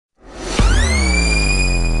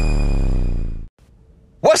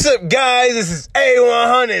What's up, guys? This is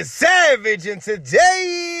A100 Savage, and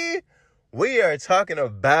today we are talking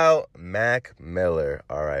about Mac Miller,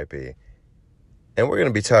 R.I.P. And we're going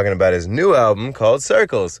to be talking about his new album called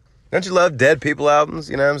Circles. Don't you love Dead People albums?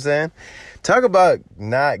 You know what I'm saying? Talk about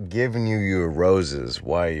not giving you your roses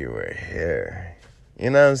while you were here.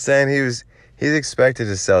 You know what I'm saying? He's expected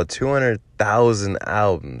to sell 200,000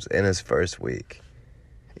 albums in his first week.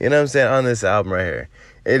 You know what I'm saying? On this album right here.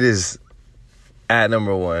 It is at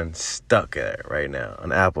number one, stuck there right now,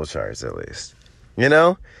 on Apple charts at least. You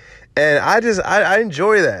know? And I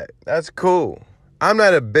enjoy that. That's cool. I'm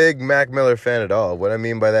not a big Mac Miller fan at all. What I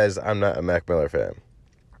mean by that is I'm not a Mac Miller fan.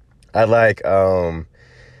 I like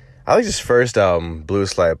his first album, Blue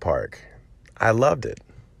Slide Park. I loved it.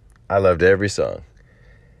 I loved every song.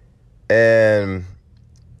 And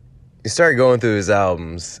you start going through his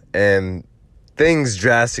albums, and things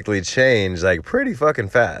drastically change, like, pretty fucking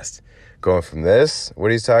fast. Going from this,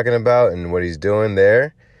 what he's talking about and what he's doing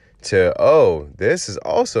there, to, oh, this is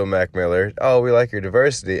also Mac Miller. Oh, we like your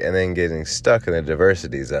diversity. And then getting stuck in the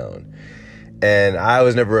diversity zone. And I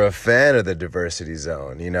was never a fan of the diversity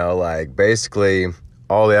zone. You know, like, basically,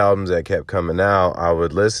 all the albums that kept coming out, I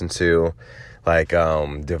would listen to. Like,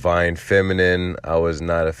 Divine Feminine, I was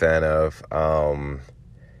not a fan of.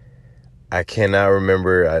 I cannot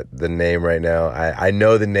remember the name right now. I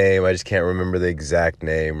know the name. I just can't remember the exact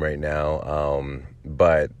name right now.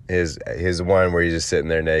 But his one where he's just sitting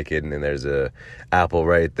there naked and there's a apple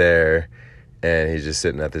right there and he's just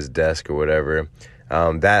sitting at this desk or whatever.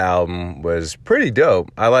 That album was pretty dope.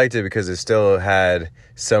 I liked it because it still had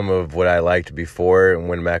some of what I liked before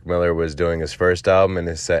when Mac Miller was doing his first album, and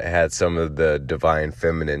it had some of the Divine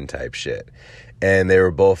Feminine type shit. And they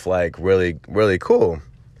were both, like, really, really cool.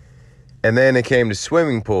 And then it came to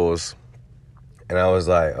Swimming Pools, and I was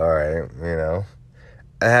like, all right, you know.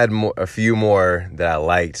 I had a few more that I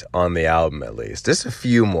liked on the album, at least. Just a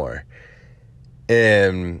few more.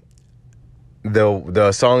 And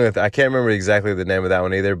the song that I can't remember exactly the name of that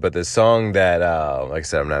one either, but the song that, like I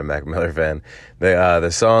said, I'm not a Mac Miller fan.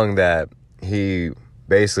 The song that he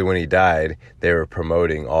basically, when he died, they were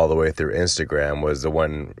promoting all the way through Instagram was the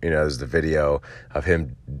one, you know, it was the video of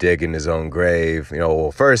him digging his own grave. You know,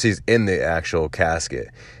 well, first he's in the actual casket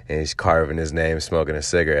and he's carving his name, smoking a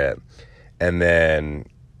cigarette, and then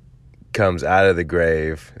comes out of the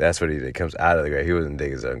grave. That's what he did. Comes out of the grave. He wasn't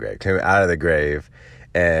digging his own grave. Came out of the grave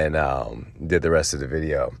and did the rest of the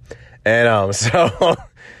video. And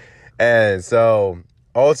so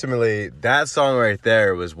ultimately, that song right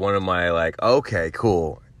there was one of my, like, okay,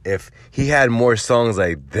 cool. If he had more songs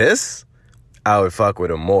like this, I would fuck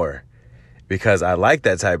with him more. Because I like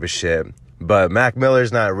that type of shit. But Mac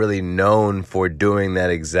Miller's not really known for doing that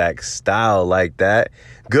exact style like that.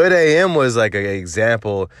 Good AM was like an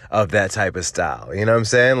example of that type of style. You know what I'm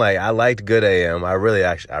saying? Like, I liked Good AM. I really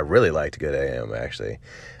liked Good AM, actually.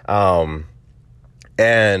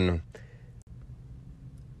 And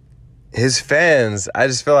his fans, I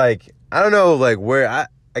just feel like, I don't know, like,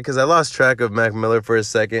 because I lost track of Mac Miller for a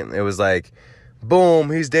second. It was like,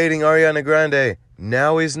 boom, he's dating Ariana Grande.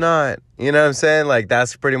 Now he's not. You know what I'm saying? Like,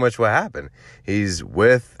 that's pretty much what happened. He's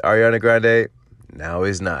with Ariana Grande. Now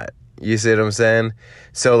he's not. You see what I'm saying?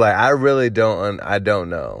 So, like, I don't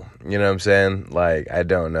know. You know what I'm saying? Like, I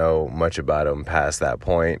don't know much about him past that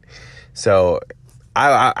point. So,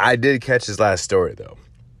 I did catch his last story, though.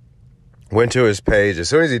 Went to his page. As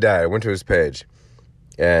soon as he died, I went to his page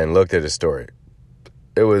and looked at his story.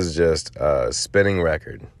 It was just a spinning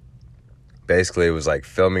record. Basically, it was like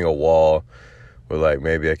filming a wall with, like,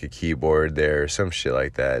 maybe like a keyboard there or some shit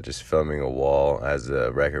like that. Just filming a wall as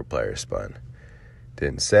the record player spun.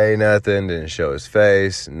 Didn't say nothing, didn't show his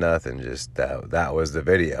face, nothing. Just that was the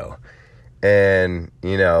video. And,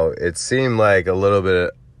 you know, it seemed like a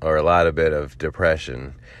lot of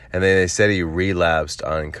depression. And then they said he relapsed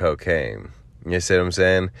on cocaine. You see what I'm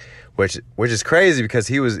saying? Which is crazy because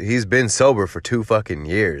he's been sober for 2 fucking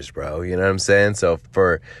years, bro. You know what I'm saying? So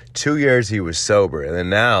for 2 years he was sober, and then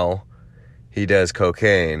now he does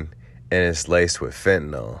cocaine and it's laced with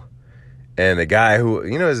fentanyl. And the guy who,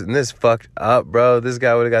 you know, isn't this fucked up, bro? This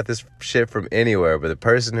guy would have got this shit from anywhere, but the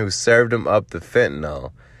person who served him up the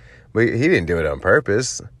fentanyl, he didn't do it on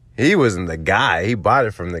purpose. He wasn't the guy. He bought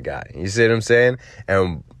it from the guy. You see what I'm saying?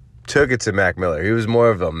 And took it to Mac Miller. He was more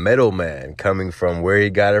of a middleman coming from where he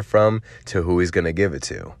got it from to who he's going to give it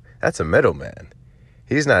to. That's a middleman.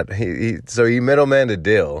 He's not, so he middleman a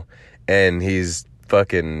deal, and he's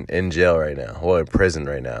fucking in jail right now. Well, in prison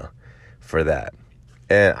right now for that.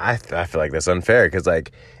 And I feel like that's unfair because,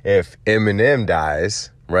 like, if Eminem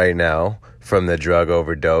dies right now from the drug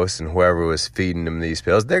overdose and whoever was feeding him these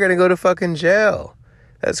pills, they're going to go to fucking jail.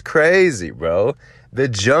 That's crazy, bro. The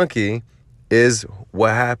junkie is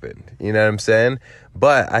what happened. You know what I'm saying?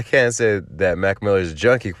 But I can't say that Mac Miller's a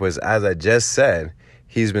junkie because, as I just said,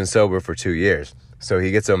 he's been sober for 2 years. So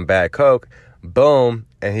he gets some bad coke, boom,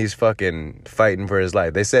 and he's fucking fighting for his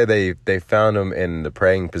life. They say they found him in the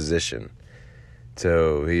praying position.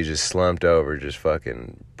 So he just slumped over, just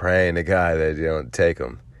fucking praying to God that you don't take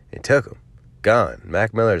him. He took him. Gone.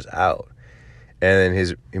 Mac Miller's out. And then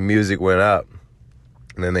his music went up.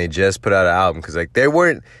 And then they just put out an album because like they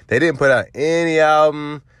didn't put out any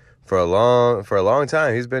album for a long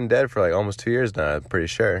time. He's been dead for like almost 2 years now, I'm pretty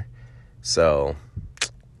sure. So,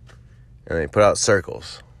 and they put out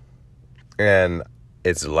Circles. And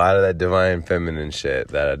it's a lot of that divine feminine shit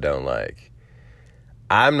that I don't like.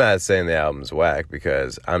 I'm not saying the album's whack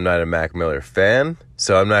because I'm not a Mac Miller fan.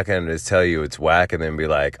 So I'm not going to just tell you it's whack and then be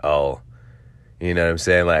like, oh, you know what I'm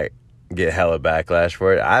saying? Like, get hella backlash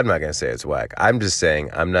for it. I'm not going to say it's whack. I'm just saying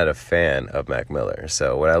I'm not a fan of Mac Miller.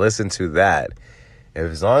 So when I listen to that,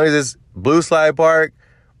 as long as it's Blue Slide Park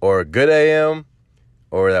or Good AM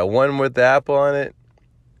or that one with the apple on it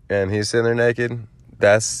and he's sitting there naked,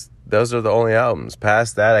 those are the only albums.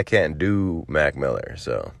 Past that, I can't do Mac Miller.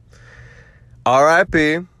 So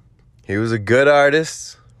R.I.P. He was a good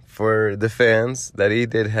artist for the fans that he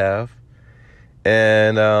did have.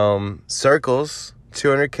 And Circles,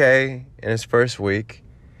 200K in his first week.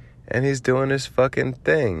 And he's doing his fucking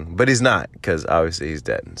thing. But he's not, because obviously he's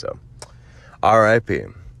dead. So, R.I.P.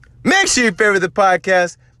 Make sure you favorite the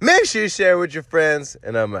podcast. Make sure you share with your friends.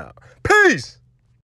 And I'm out. Peace!